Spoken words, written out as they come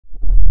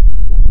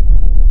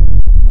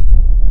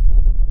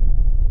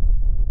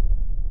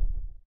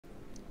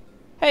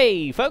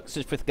Hey folks,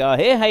 it's Frithgar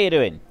here, how you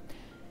doing?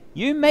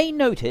 You may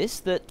notice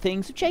that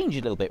things have changed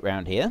a little bit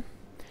around here.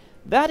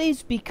 That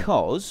is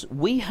because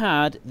we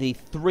had the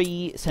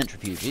 3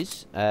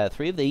 centrifuges,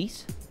 3 of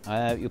these,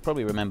 you'll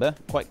probably remember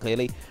quite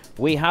clearly.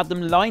 We had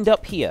them lined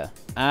up here,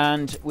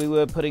 and we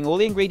were putting all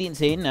the ingredients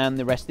in and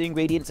the rest of the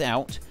ingredients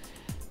out.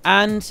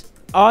 And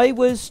I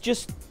was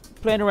just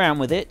playing around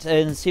with it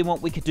and seeing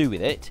what we could do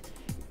with it.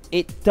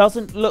 It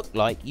doesn't look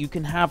like you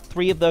can have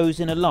 3 of those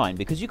in a line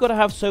because you've got to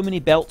have so many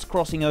belts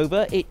crossing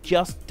over. It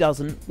just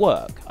doesn't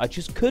work. I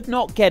just could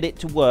not get it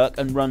to work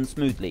and run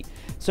smoothly.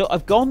 So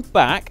I've gone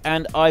back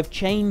and I've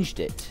changed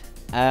it.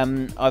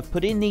 I've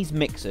put in these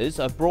mixers.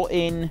 I've brought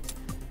in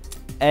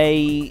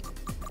a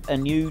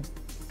new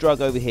drug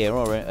over here,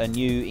 or a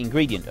new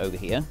ingredient over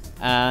here,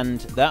 and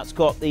that's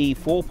got the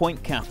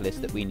 4-point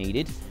catalyst that we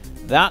needed.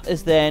 That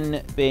has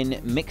then been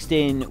mixed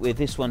in with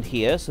this one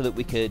here so that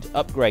we could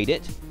upgrade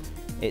it.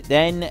 It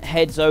then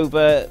heads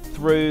over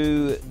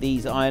through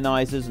these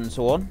ionizers and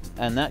so on,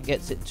 and that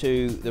gets it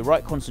to the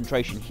right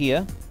concentration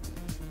here.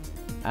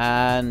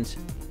 And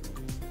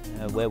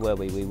where were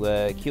we? We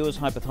were cures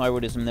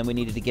hypothyroidism, then we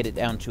needed to get it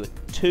down to a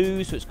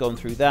 2, so it's gone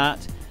through that.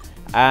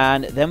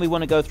 And then we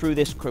want to go through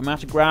this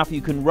chromatograph.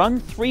 You can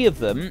run 3 of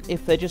them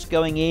if they're just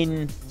going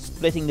in,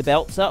 splitting the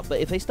belts up, but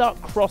if they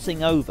start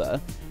crossing over,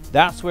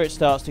 that's where it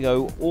starts to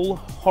go all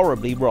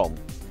horribly wrong.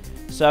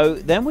 So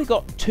then we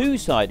got two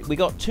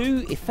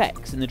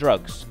effects in the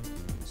drugs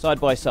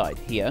side by side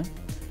here,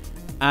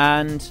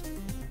 and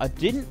I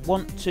didn't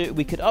want to.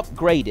 We could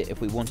upgrade it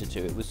if we wanted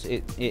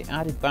to. It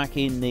added back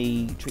in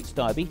the treats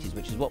diabetes,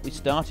 which is what we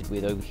started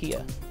with over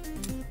here.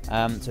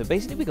 So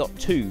basically we got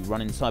 2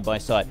 running side by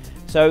side.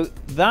 So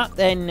that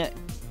then,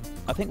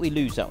 I think we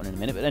lose that one in a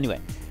minute, but anyway,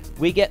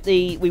 we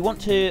want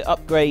to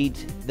upgrade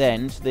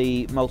then to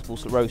the multiple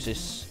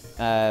sclerosis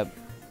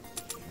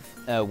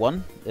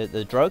one,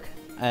 the drug.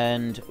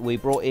 And we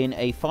brought in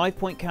a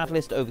 5-point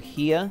catalyst over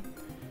here.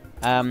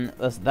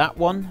 That's that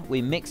one.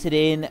 We mix it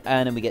in,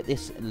 and then we get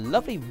this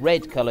lovely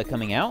red colour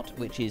coming out,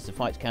 which is the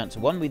Fight Cancer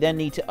one. We then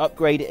need to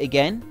upgrade it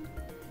again.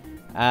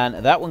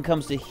 And that one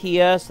comes to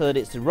here so that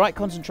it's the right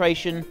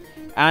concentration,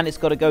 and it's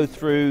got to go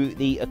through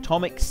the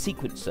atomic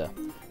sequencer.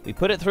 We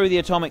put it through the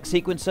atomic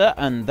sequencer,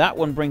 and that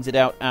one brings it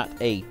out at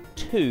a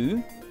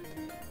 2.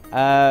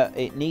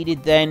 It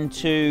needed then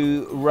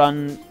to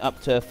run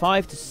up to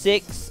 5 to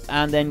 6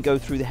 and then go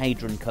through the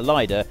Hadron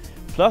Collider,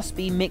 plus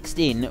be mixed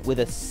in with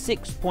a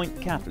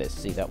 6-point catalyst.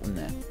 See that one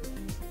there?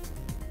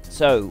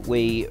 So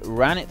we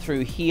ran it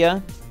through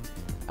here.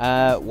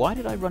 Why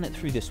did I run it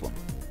through this one?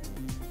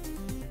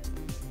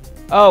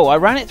 Oh, I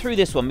ran it through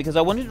this one because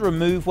I wanted to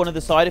remove one of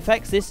the side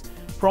effects. This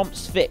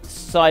prompts fits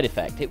side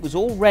effect. It was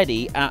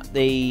already at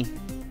the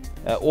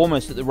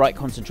almost at the right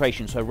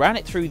concentration, so I ran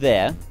it through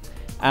there.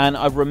 And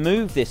I've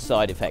removed this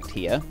side effect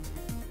here,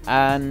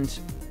 and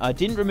I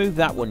didn't remove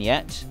that one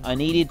yet.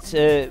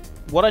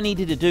 What I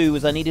needed to do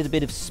was I needed a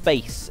bit of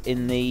space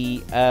in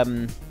the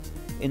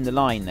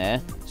line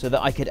there, so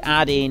that I could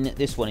add in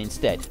this one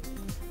instead.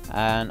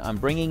 And I'm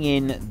bringing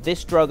in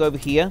this drug over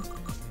here,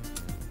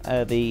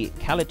 the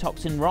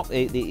calitoxin rock,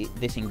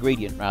 this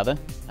ingredient rather,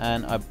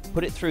 and I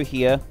put it through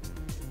here,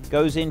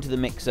 goes into the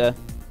mixer,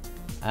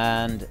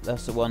 and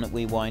that's the one that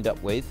we wind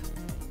up with.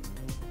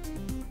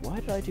 Why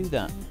did I do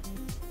that?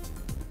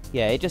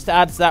 Yeah, it just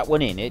adds that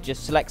one in. It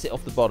just selects it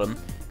off the bottom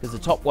because the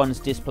top ones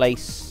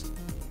displace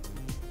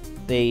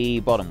the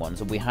bottom ones.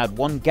 And we had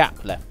one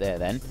gap left there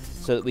then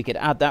so that we could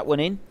add that one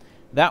in.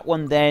 That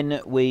one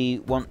then we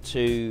want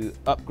to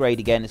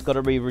upgrade again. It's got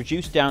to be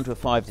reduced down to a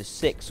 5 to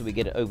 6 so we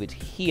get it over to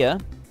here.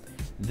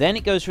 Then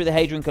it goes through the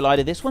Hadron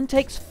Collider. This one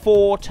takes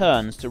 4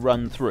 turns to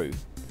run through.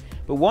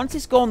 But once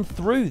it's gone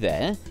through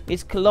there,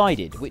 it's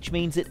collided, which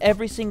means that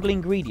every single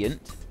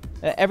ingredient,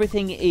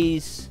 everything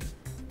is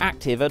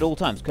active at all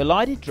times.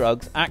 Collided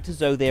drugs act as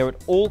though they are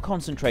at all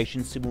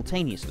concentrations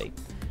simultaneously.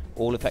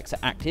 All effects are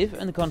active,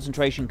 and the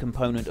concentration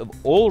component of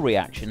all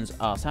reactions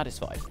are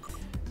satisfied.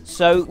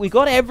 So we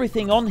got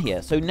everything on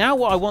here. So now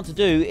what I want to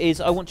do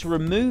is I want to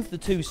remove the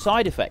 2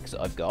 side effects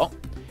that I've got,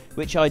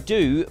 which I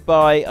do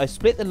by I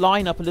split the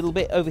line up a little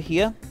bit over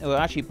here, or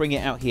actually bring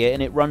it out here,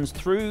 and it runs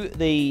through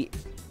the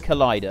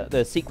collider, the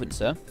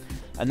sequencer,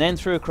 and then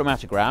through a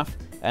chromatograph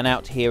and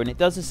out here, and it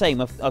does the same.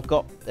 I've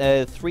got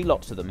 3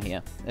 lots of them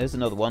here. There's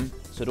another one.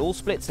 So it all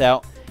splits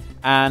out,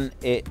 and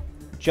it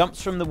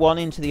jumps from the one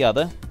into the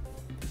other,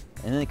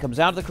 and then it comes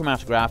out of the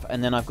chromatograph,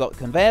 and then I've got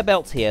conveyor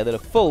belts here that are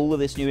full of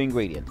this new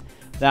ingredient.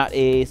 That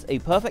is a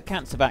perfect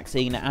cancer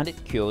vaccine, and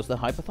it cures the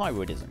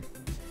hypothyroidism.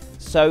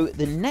 So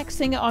the next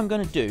thing I'm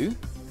going to do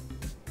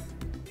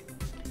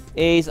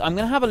is I'm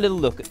going to have a little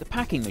look at the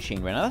packing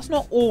machine right now. That's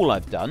not all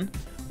I've done.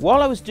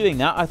 While I was doing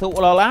that, I thought,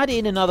 well, I'll add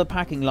in another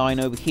packing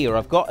line over here.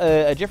 I've got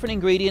a different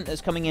ingredient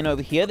that's coming in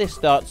over here. This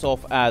starts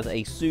off as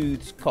a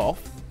soothes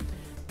cough,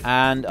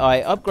 and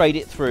I upgrade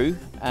it through,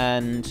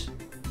 and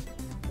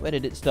where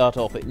did it start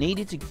off? It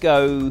needed to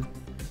go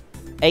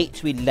 8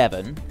 to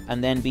 11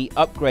 and then be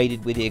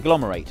upgraded with the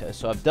agglomerator.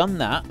 So I've done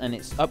that, and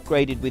it's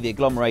upgraded with the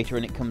agglomerator,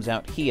 and it comes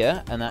out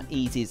here, and that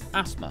eases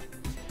asthma.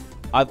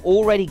 I've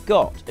already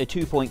got a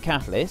 2-point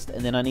catalyst,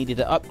 and then I needed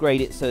to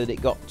upgrade it so that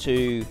it got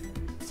to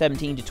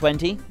 17 to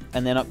 20,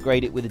 and then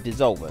upgrade it with a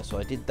dissolver. So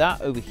I did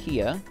that over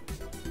here.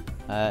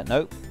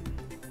 Nope.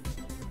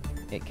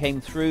 It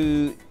came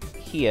through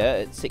here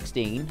at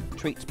 16,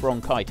 treats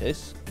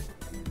bronchitis.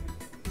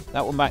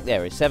 That one back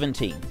there is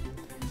 17.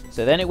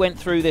 So then it went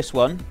through this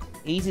one,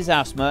 eases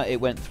asthma, it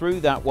went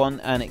through that one,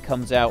 and it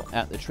comes out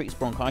at the treats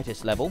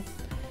bronchitis level.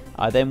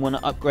 I then want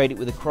to upgrade it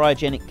with a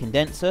cryogenic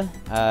condenser.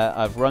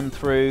 I've run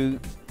through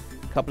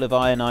a couple of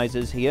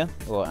ionizers here,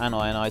 or an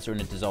ionizer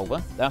and a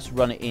dissolver. That's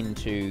run it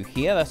into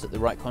here, that's at the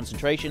right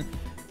concentration.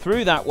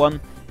 Through that one,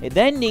 it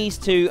then needs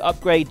to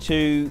upgrade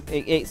to,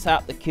 it's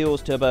at the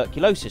cures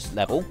tuberculosis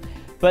level,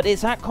 but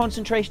it's at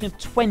concentration of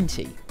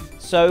 20.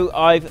 So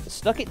I've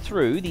stuck it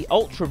through the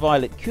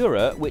ultraviolet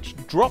curer, which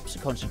drops the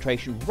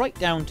concentration right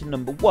down to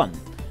number 1.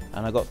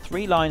 And I've got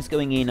 3 lines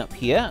going in up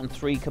here and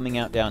 3 coming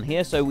out down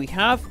here. So we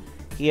have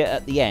here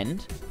at the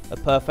end a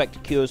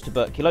perfect cures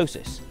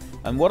tuberculosis.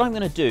 And what I'm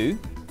going to do,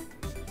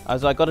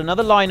 as I got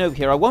another line over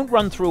here, I won't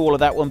run through all of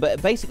that one,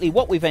 but basically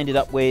what we've ended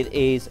up with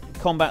is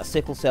combat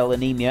sickle cell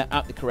anemia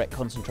at the correct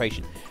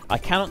concentration. I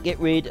cannot get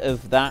rid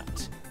of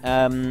that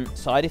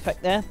side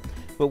effect there.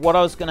 But what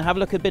I was going to have a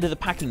look at a bit of the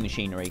packing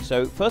machinery.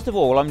 So first of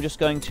all, I'm just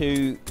going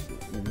to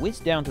whiz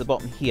down to the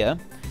bottom here,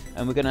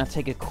 and we're going to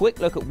take a quick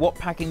look at what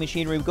packing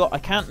machinery we've got. I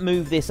can't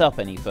move this up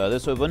any further,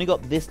 so I've only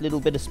got this little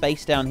bit of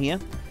space down here.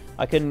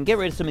 I can get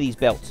rid of some of these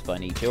belts if I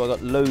need to. I've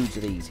got loads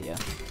of these here.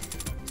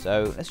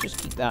 So let's just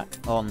keep that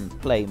on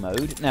play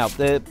mode. Now,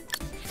 the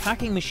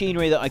packing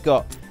machinery that I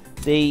got,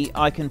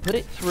 I can put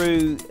it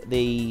through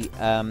the,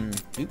 I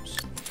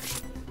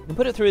can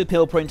put it through the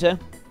pill printer.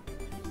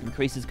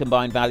 Increases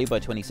combined value by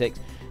 26.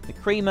 The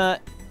creamer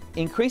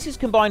increases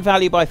combined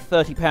value by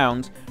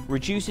 £30,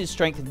 reduces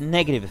strength of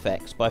negative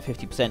effects by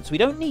 50%. So we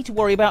don't need to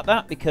worry about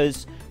that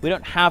because we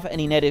don't have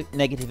any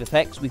negative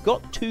effects. We've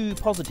got 2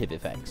 positive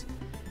effects.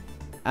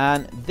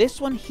 And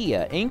this one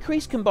here,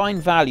 increased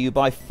combined value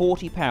by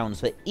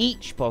 £40 for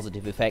each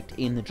positive effect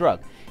in the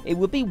drug. It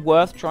would be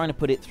worth trying to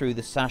put it through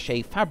the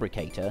sachet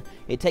fabricator.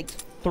 It takes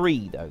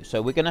 3 though,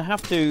 so we're going to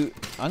have to,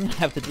 I'm going to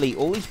have to delete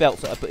all these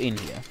belts that I put in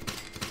here.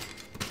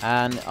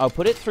 And I'll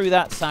put it through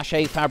that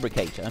sachet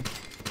fabricator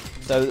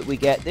so that we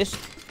get this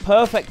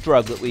perfect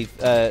drug that we've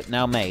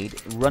now made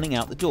running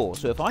out the door.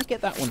 So if I get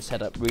that one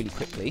set up really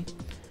quickly,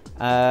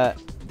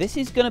 this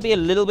is going to be a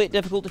little bit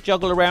difficult to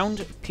juggle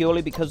around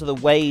purely because of the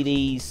way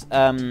these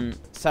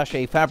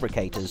sachet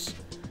fabricators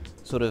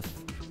sort of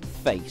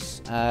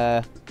face.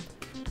 I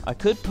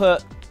could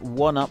put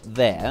one up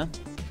there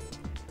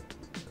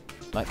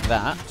like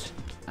that,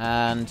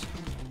 and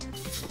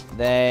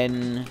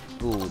then,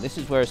 ooh, this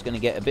is where it's going to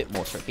get a bit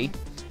more tricky.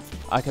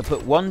 I could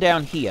put one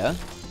down here.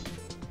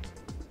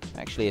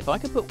 Actually, if I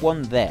could put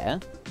one there,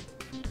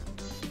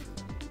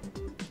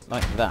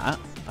 like that,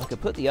 I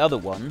could put the other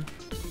one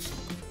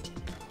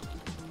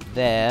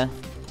there,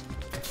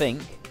 I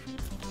think.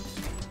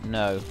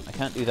 No, I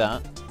can't do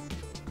that.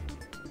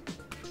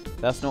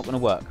 That's not going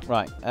to work.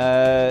 Right,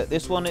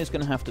 this one is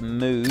going to have to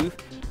move.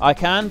 I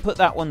can put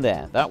that one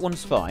there. That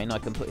one's fine. I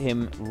can put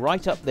him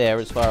right up there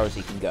as far as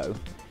he can go.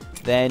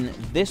 Then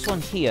this one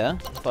here,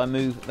 if I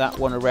move that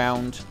one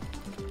around,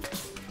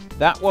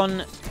 that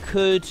one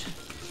could...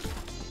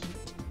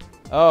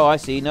 Oh, I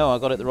see. No, I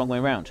got it the wrong way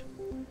around.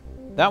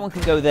 That one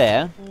can go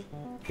there.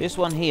 This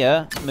one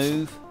here,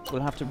 move.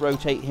 We'll have to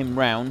rotate him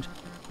round.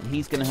 And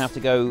he's going to have to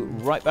go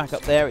right back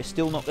up there. It's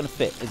still not going to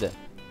fit, is it?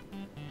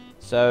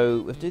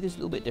 So, we'll do this a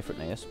little bit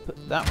differently. Let's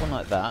put that one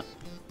like that.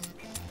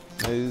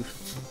 Move.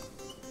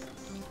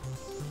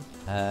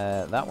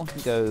 That one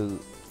can go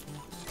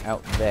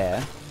out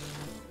there.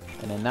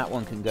 And then that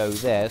one can go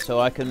there.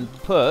 So I can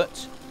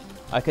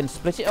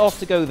split it off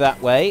to go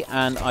that way,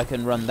 and I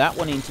can run that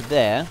one into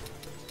there.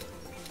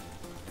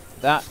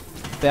 That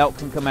belt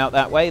can come out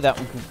that way, that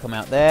one can come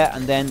out there,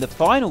 and then the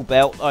final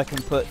belt I can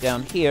put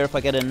down here. If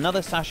I get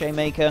another sachet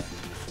maker,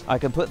 I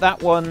can put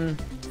that one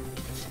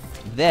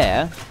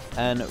there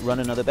and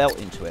run another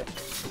belt into it,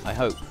 I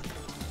hope.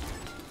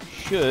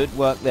 Should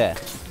work there.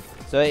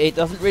 So it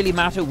doesn't really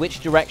matter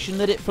which direction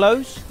that it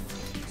flows,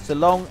 so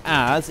long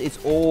as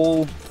it's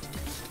all...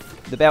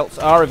 The belts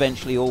are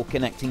eventually all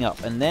connecting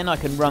up, and then I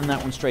can run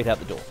that one straight out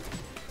the door.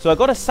 So I've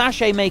got a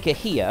sachet maker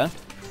here,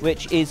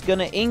 which is going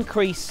to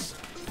increase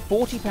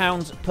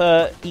 £40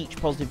 per each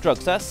positive drug.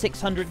 So that's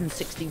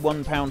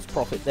 £661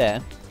 profit there.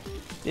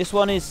 This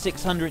one is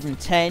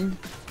 610,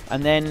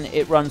 and then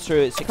it runs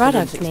through at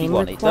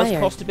 661. It does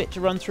cost a bit to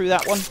run through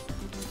that one.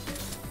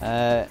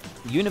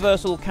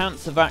 Universal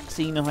cancer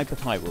vaccine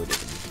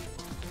hypothyroidism.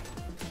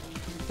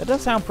 That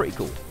does sound pretty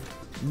cool.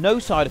 No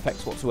side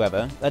effects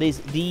whatsoever. That is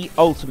the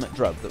ultimate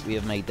drug that we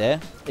have made there.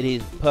 It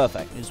is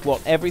perfect. It's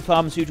what every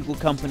pharmaceutical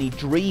company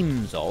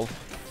dreams of,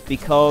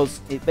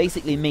 because it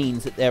basically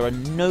means that there are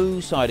no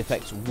side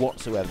effects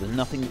whatsoever. There's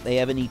nothing that they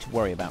ever need to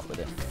worry about with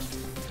it.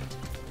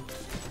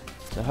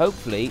 So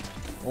hopefully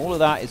all of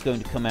that is going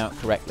to come out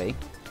correctly.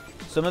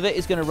 Some of it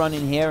is going to run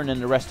in here, and then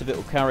the rest of it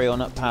will carry on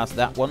up past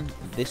that one.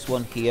 This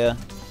one here.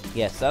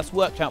 Yes, that's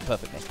worked out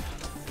perfectly.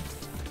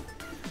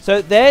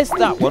 So there's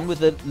that one with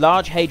the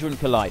Large Hadron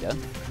Collider.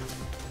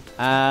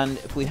 And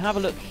if we have a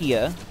look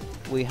here,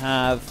 we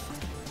have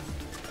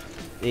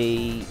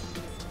the...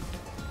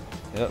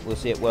 Oh, we'll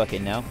see it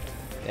working now.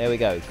 There we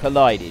go.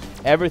 Collided.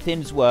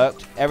 Everything's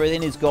worked.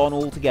 Everything is gone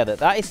all together.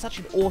 That is such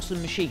an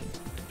awesome machine.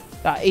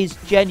 That is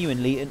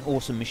genuinely an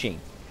awesome machine.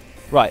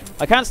 Right.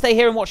 I can't stay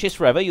here and watch this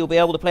forever. You'll be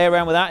able to play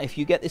around with that if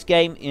you get this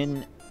game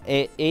in...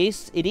 It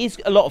is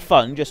a lot of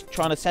fun just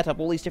trying to set up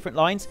all these different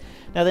lines.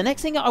 Now, the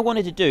next thing that I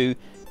wanted to do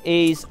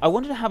is I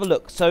wanted to have a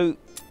look. So,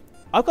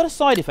 I've got a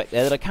side effect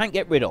there that I can't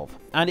get rid of.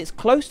 And it's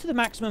close to the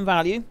maximum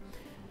value.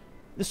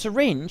 The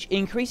syringe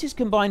increases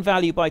combined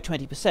value by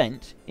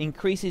 20%,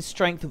 increases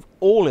strength of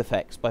all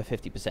effects by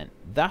 50%.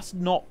 That's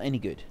not any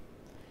good.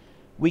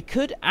 We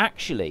could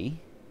actually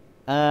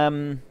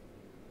have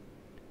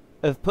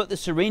put the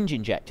syringe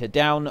injector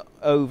down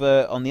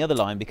over on the other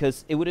line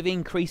because it would have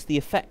increased the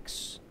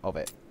effects of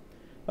it.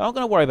 But I'm not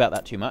going to worry about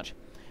that too much.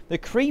 The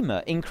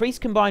creamer,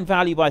 increased combined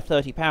value by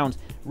 £30,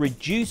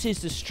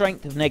 reduces the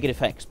strength of negative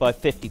effects by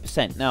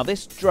 50%. Now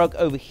this drug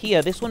over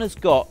here, this one has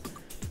got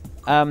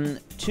 2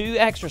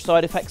 extra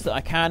side effects that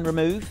I can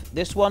remove.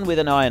 This one with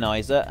an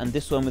ionizer and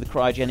this one with a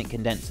cryogenic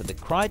condenser. The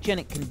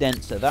cryogenic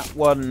condenser, that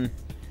one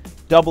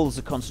doubles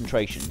the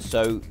concentration.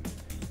 So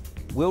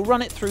we'll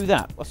run it through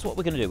that. That's what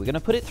we're going to do. We're going to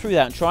put it through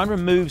that and try and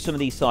remove some of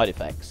these side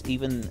effects.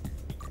 Even,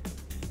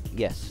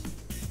 yes,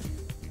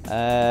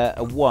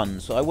 a 1.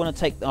 So I want to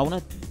take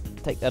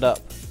that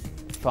up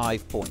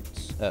 5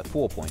 points,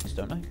 4 points,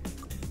 don't I?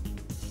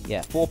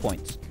 Yeah, 4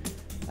 points.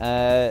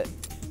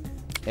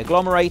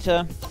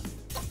 Agglomerator.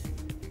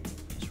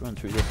 Run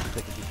through this as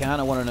quick as you can.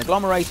 I want an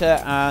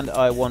agglomerator and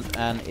I want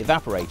an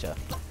evaporator.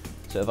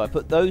 So if I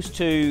put those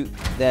two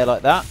there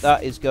like that,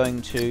 that is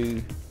going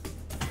to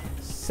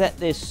set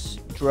this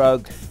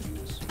drug,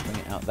 let's bring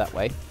it out that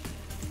way.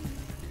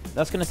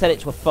 That's going to set it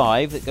to a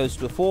 5. It goes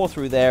to a 4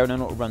 through there and then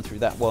it'll run through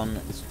that one.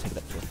 This will take it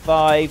up to a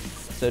 5.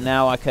 So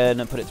now I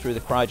can put it through the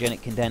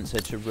cryogenic condenser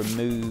to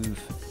remove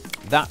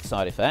that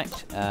side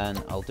effect.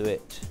 And I'll do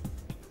it.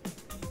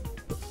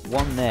 Put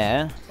 1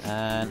 there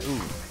and ooh.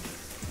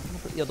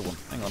 Put the other one.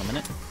 Hang on a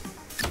minute.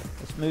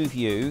 Let's move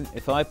you.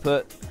 If I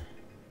put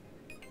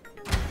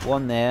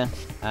 1 there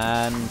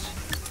and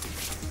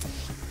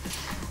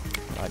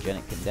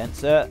cryogenic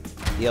condenser,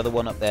 the other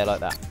one up there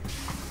like that.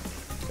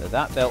 So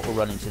that belt will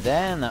run into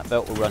there and that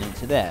belt will run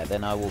into there.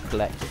 Then I will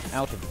collect it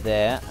out of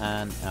there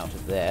and out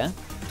of there.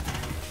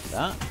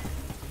 That.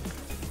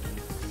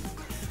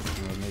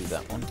 And remove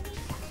that one.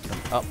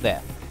 And up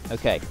there.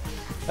 Okay.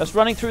 That's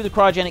running through the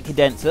cryogenic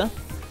condenser.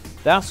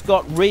 That's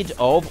got rid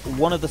of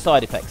one of the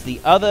side effects. The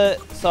other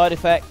side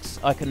effects,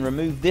 I can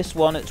remove this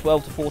one at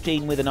 12 to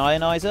 14 with an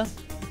ionizer.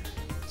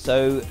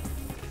 So,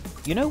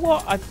 you know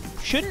what? I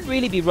shouldn't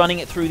really be running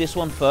it through this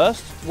one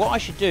first. What I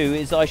should do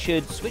is I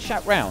should switch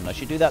that round. I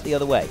should do that the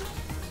other way.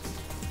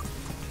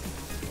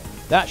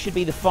 That should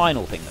be the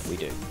final thing that we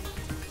do.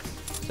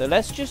 So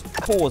let's just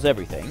pause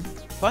everything.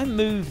 If I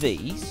move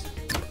these,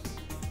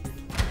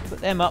 put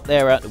them up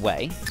there out the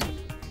way.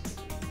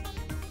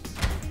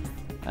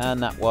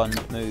 And that one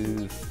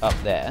move up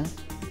there.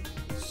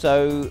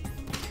 So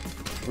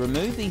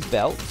remove these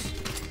belts.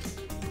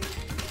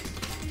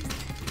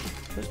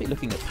 Supposed to be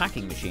looking at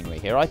packing machinery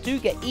here. I do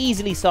get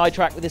easily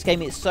sidetracked with this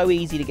game. It's so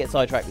easy to get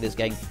sidetracked with this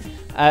game.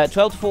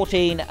 12 to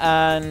 14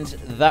 and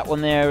that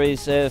one there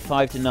is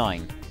 5 to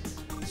 9.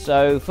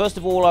 So first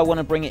of all I want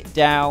to bring it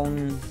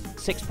down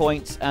 6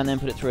 points and then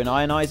put it through an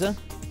ionizer.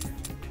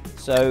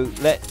 So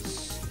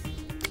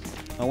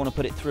I want to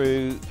put it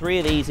through 3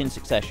 of these in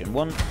succession.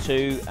 1,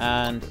 2,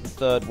 and the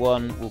third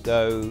one will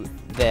go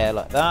there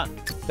like that.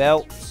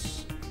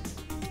 Belts.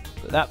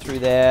 Put that through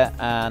there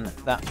and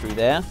that through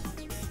there.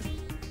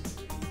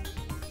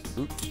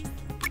 Oops.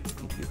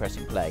 Need to be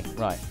pressing play.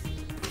 Right.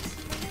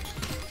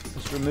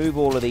 Let's remove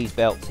all of these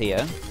belts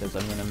here, because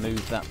I'm going to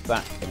move that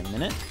back in a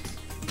minute.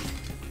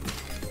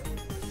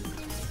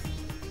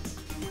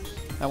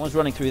 That one's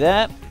running through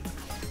there.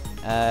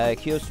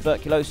 Cures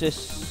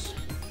tuberculosis.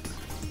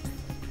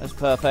 That's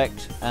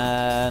perfect.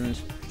 And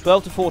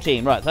 12 to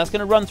 14. Right, so that's going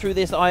to run through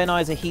this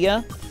ionizer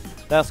here.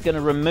 That's going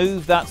to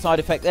remove that side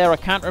effect there. I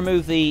can't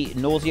remove the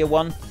nausea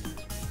one.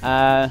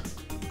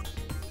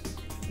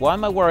 Why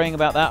am I worrying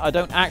about that? I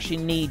don't actually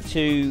need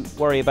to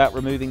worry about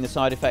removing the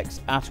side effects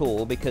at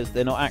all because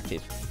they're not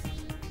active.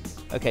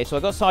 Okay, so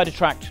I got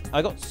sidetracked.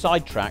 I got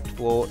sidetracked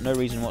for no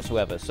reason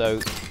whatsoever. So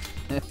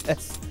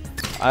let's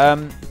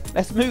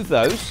move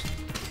those.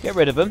 Get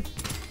rid of them.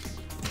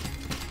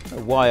 I don't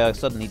know why I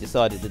suddenly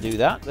decided to do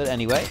that, but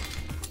anyway.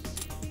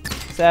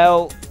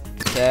 Sell,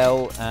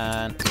 sell,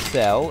 and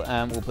sell,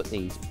 and we'll put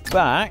these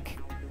back.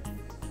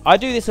 I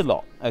do this a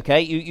lot.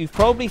 Okay, you've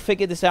probably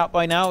figured this out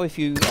by now if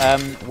you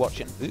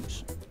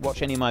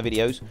watch any of my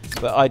videos,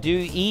 but I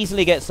do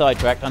easily get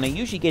sidetracked and I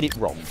usually get it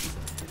wrong.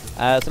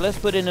 So let's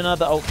put in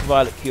another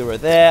ultraviolet curer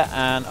there,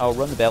 and I'll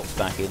run the belts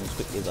back in as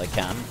quickly as I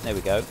can. There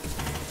we go.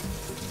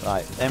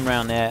 Right, them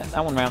round there,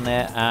 that one round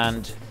there,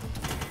 and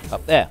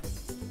up there.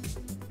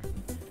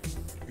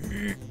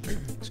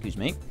 Excuse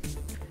me.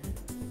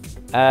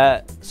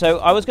 So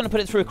I was going to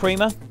put it through a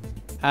creamer.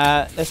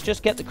 Let's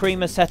just get the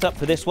creamer set up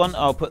for this one.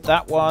 I'll put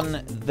that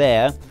one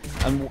there.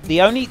 And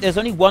there's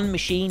only one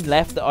machine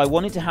left that I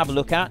wanted to have a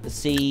look at to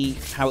see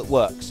how it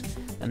works.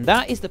 And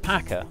that is the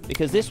packer,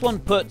 because this one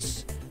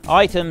puts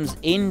items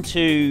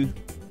into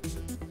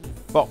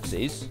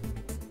boxes.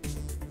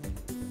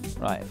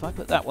 Right, if I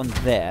put that one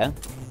there,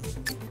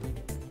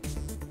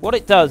 what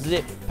it does is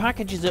it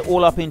packages it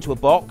all up into a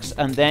box,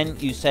 and then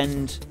you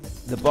send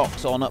the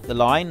box on up the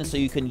line, so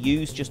you can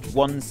use just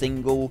one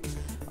single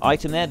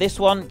item there. This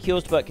one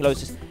cures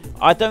tuberculosis.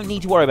 I don't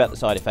need to worry about the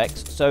side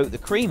effects. So the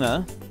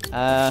creamer, it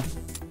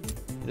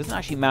doesn't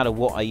actually matter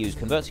what I use.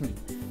 Converting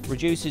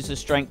reduces the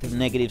strength of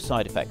negative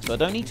side effects. So I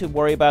don't need to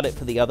worry about it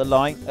for the other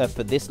line,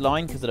 for this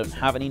line, because I don't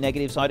have any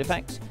negative side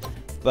effects.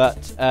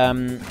 But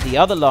the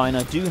other line,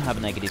 I do have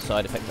a negative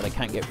side effect that I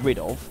can't get rid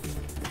of,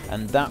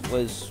 and that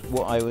was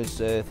what I was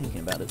thinking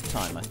about at the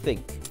time. I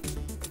think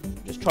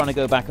just trying to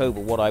go back over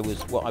what I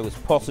was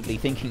possibly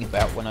thinking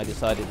about when I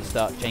decided to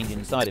start changing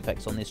the side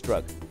effects on this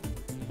drug.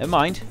 Never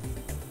mind,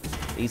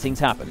 these things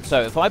happen.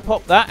 So if I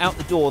pop that out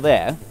the door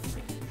there,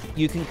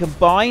 you can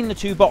combine the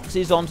two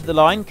boxes onto the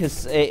line,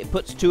 because it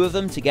puts two of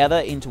them together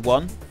into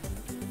one,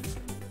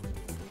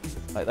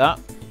 like that.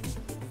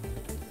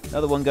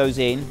 Another one goes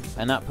in,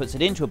 and that puts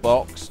it into a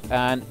box,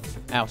 and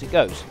out it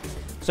goes.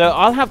 So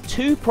I'll have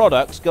two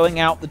products going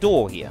out the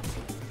door here.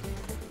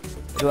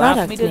 It'll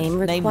ask me to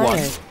name one.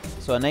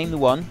 So I name the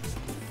one,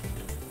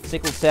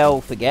 sickle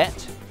cell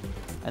forget,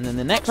 and then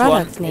the next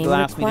one it'll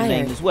ask me to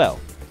name as well.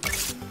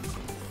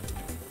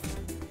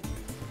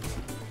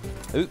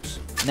 Oops,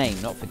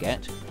 name, not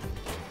forget.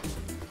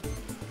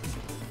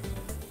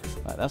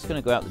 Right, that's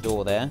going to go out the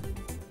door there.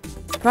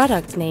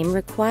 Product name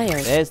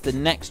required. There's the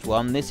next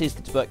one. This is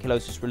the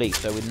tuberculosis relief.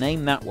 So we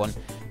name that one.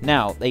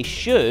 Now, they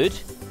should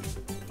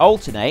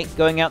alternate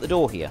going out the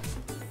door here.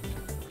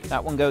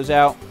 That one goes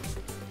out,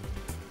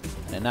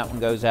 and then that one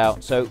goes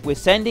out. So we're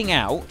sending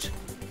out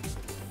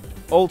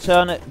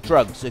alternate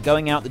drugs. They're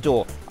going out the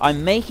door.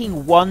 I'm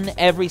making one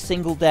every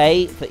single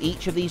day for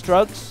each of these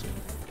drugs,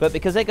 but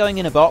because they're going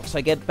in a box,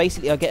 I get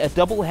a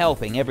double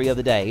helping every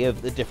other day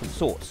of the different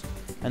sorts.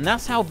 And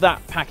that's how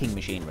that packing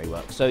machinery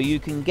works. So you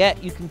can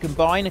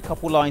combine a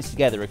couple lines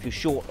together if you're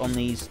short on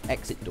these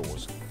exit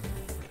doors,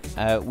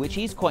 which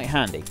is quite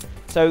handy.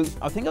 So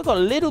I think I've got a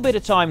little bit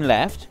of time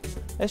left.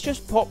 Let's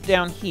just pop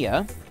down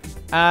here,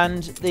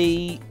 and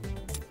the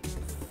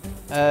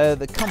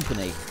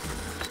company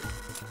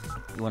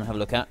you want to have a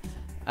look at.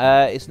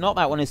 It's not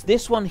that one. It's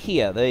this one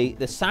here.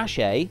 The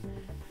sachet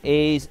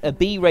is a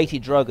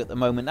B-rated drug at the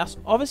moment. That's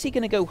obviously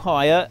going to go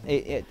higher.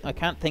 I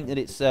can't think that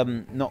it's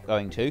not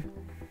going to.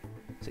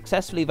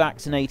 Successfully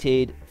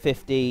vaccinated,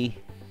 50,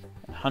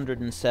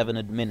 107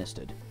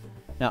 administered.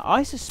 Now,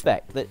 I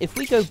suspect that if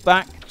we go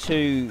back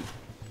to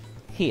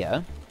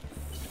here,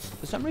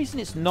 for some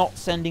reason it's not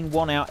sending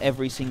one out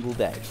every single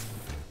day.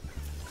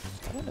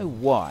 I don't know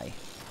why.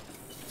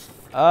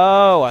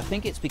 Oh, I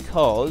think it's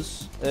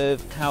because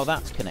of how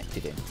that's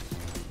connected in.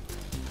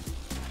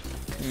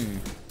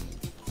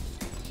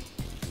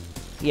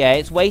 Yeah,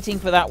 it's waiting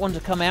for that one to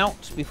come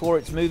out before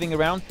it's moving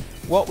around.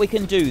 What we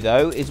can do,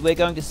 though, is we're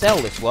going to sell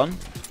this one.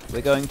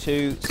 We're going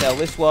to sell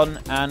this one,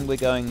 and we're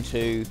going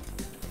to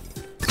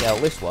sell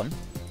this one.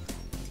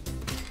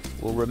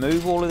 We'll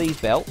remove all of these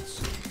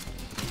belts,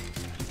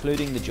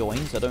 including the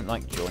joins. I don't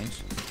like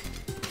joins.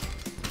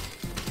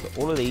 Put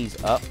all of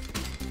these up.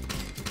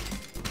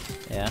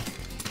 Yeah,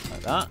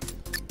 like that.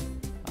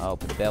 I'll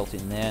put a belt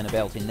in there and a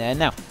belt in there.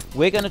 Now,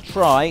 we're going to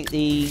try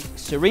the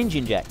syringe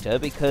injector,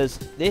 because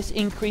this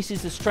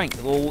increases the strength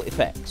of all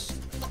effects.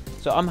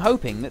 So I'm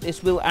hoping that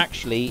this will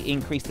actually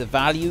increase the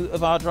value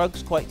of our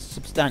drugs quite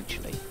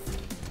substantially.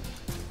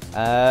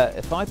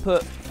 If I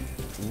put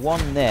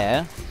one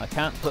there, I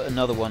can't put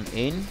another one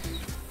in.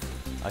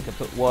 I can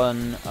put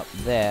one up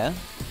there.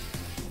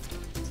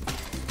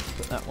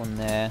 Put that one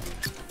there.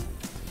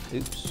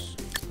 Oops.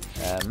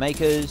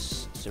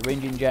 Makers,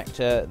 syringe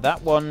injector.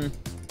 That one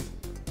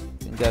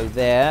can go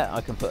there.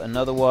 I can put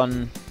another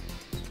one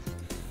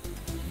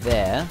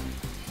there.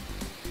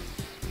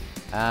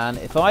 And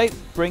if I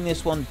bring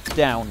this one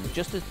down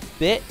just a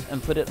bit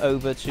and put it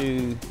over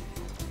to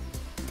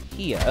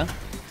here,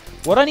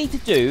 what I need to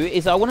do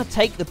is I want to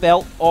take the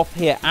belt off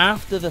here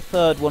after the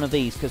third one of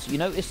these, because you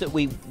notice that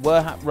we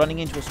were running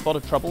into a spot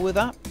of trouble with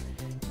that.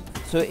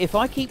 So if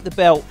I keep the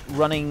belt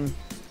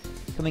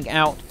coming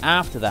out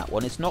after that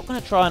one, it's not going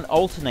to try and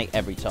alternate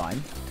every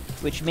time,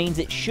 which means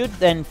it should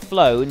then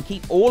flow and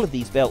keep all of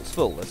these belts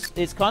full.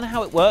 It's kind of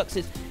how it works.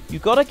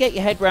 You've got to get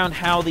your head around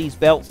how these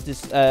belts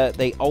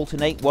they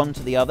alternate one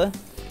to the other,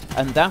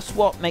 and that's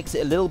what makes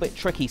it a little bit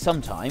tricky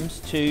sometimes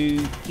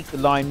to keep the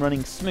line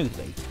running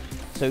smoothly.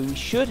 So we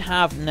should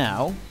have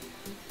now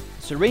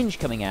syringe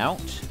coming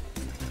out.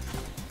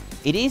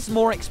 It is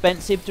more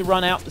expensive to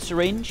run out the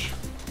syringe,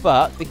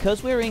 but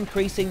because we're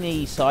increasing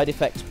the side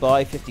effects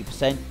by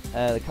 50%,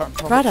 the current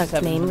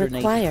product name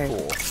required.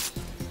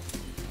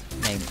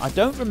 Name. I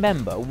don't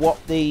remember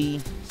what the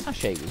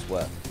sachet was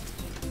worth.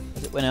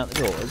 It went out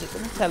the door. Is it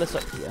going to tell us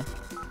up here?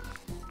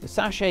 The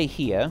sachet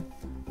here,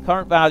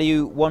 current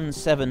value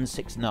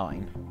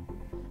 1769.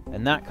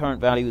 And that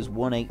current value is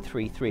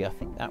 1833. I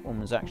think that one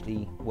was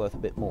actually worth a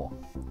bit more.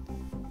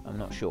 I'm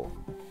not sure.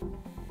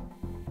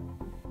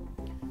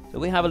 So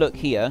we have a look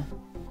here.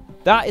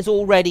 That is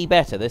already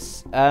better.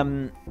 This,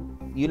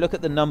 you look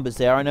at the numbers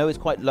there. I know it's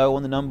quite low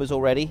on the numbers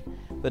already,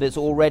 but it's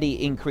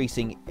already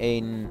increasing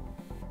in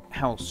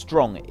how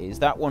strong it is.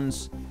 That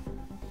one's,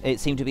 it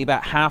seemed to be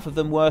about half of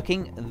them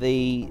working.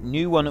 The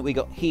new one that we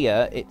got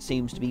here, it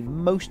seems to be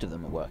most of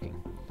them are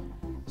working.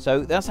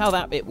 So that's how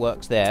that bit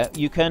works there.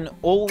 You can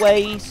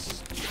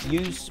always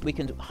use, we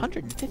can do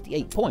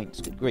 158 points,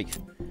 good grief.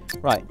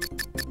 Right,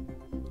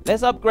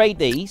 let's upgrade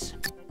these.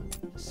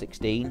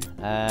 16,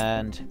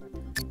 and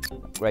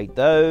upgrade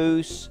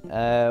those.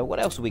 What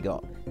else have we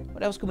got?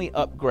 What else can we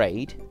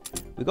upgrade?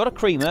 We've got a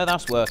creamer,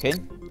 that's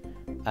working.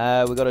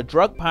 We've got a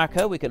drug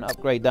packer, we can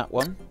upgrade that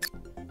one.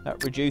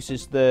 That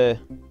reduces the...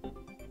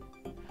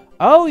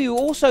 Oh, you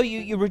also,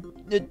 you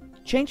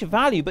change the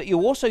value, but you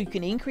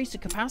can increase the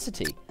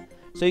capacity.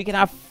 So you can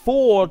have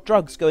 4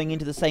 drugs going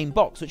into the same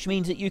box, which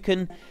means that you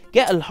can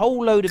get a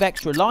whole load of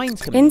extra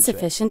lines coming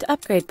Insufficient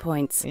upgrade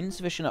points.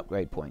 Insufficient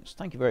upgrade points.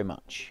 Thank you very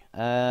much.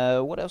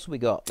 What else have we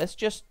got? Let's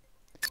just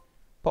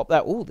pop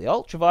that. Oh, the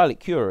ultraviolet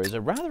cure is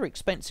a rather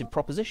expensive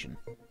proposition.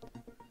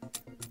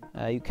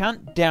 You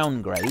can't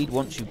downgrade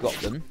once you've got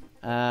them.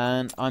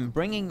 And I'm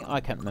bringing... I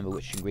can't remember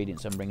which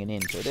ingredients I'm bringing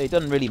in, so it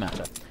doesn't really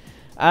matter.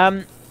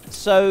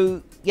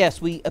 So,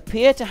 yes, we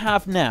appear to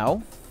have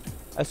now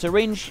a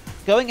syringe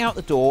going out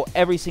the door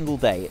every single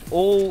day. It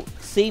all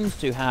seems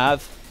to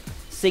have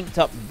synced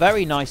up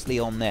very nicely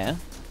on there.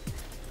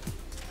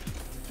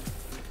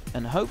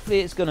 And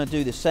hopefully it's going to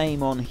do the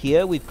same on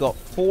here. We've got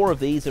 4 of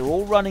these. They're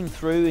all running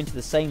through into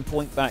the same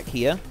point back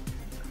here.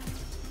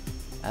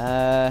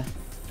 I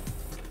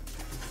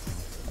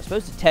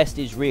suppose the test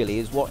is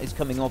what is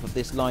coming off of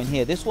this line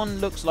here. This one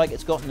looks like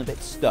it's gotten a bit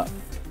stuck.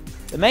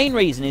 The main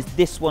reason is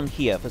this one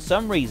here. For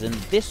some reason,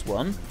 this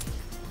one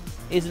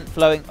isn't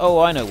flowing. Oh,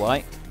 I know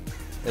why.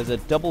 There's a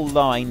double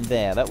line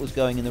there. That was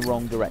going in the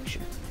wrong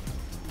direction.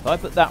 If I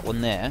put that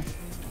one there,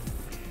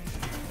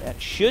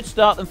 that should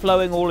start them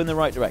flowing all in the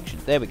right direction.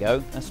 There we go.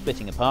 That's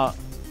splitting apart.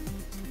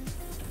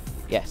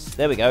 Yes,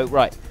 there we go.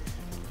 Right.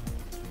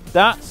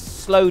 That's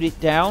slowed it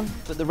down,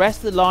 but the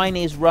rest of the line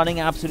is running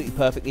absolutely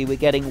perfectly. We're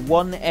getting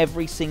 1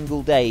 every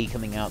single day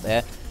coming out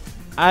there.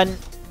 And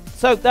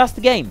so that's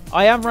the game.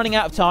 I am running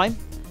out of time.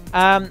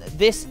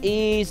 This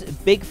is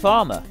Big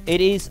Pharma. It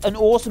is an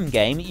awesome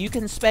game. You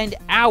can spend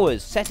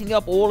hours setting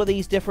up all of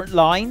these different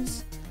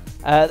lines.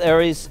 There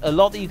is a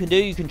lot that you can do.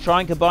 You can try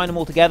and combine them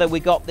all together.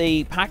 We've got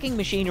the packing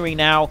machinery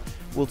now.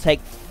 We'll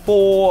take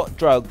 4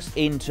 drugs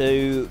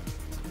into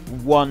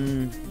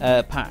 1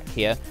 pack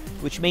here,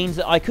 which means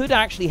that I could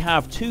actually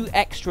have 2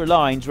 extra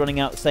lines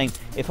running out the same.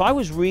 If I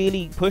was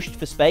really pushed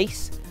for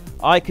space,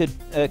 I could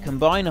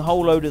combine a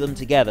whole load of them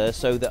together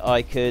so that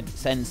I could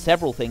send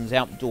several things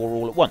out the door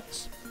all at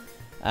once.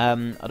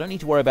 I don't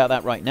need to worry about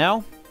that right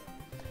now.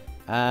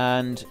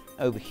 And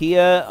over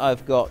here,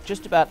 I've got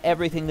just about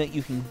everything that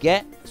you can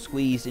get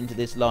squeezed into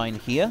this line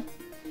here.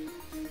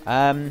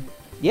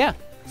 Yeah,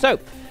 so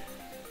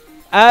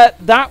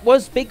that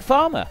was Big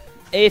Pharma.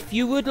 If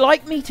you would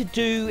like me to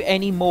do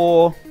any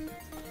more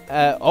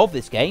of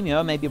this game, you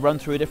know, maybe run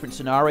through a different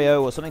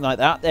scenario or something like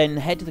that, then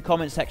head to the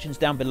comment sections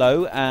down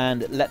below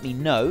and let me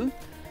know.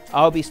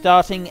 I'll be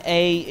starting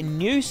a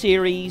new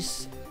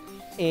series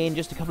in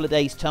just a couple of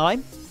days'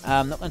 time.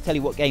 I'm not going to tell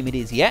you what game it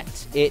is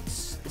yet.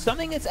 It's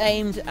something that's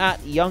aimed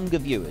at younger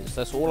viewers.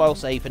 That's all I'll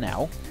say for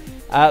now.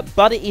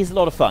 But it is a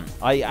lot of fun.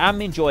 I am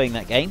enjoying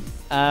that game.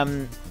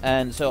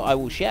 And so I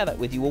will share that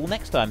with you all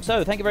next time.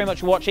 So thank you very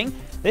much for watching.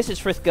 This is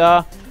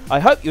Frithgar. I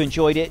hope you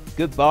enjoyed it.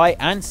 Goodbye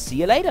and see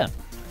you later.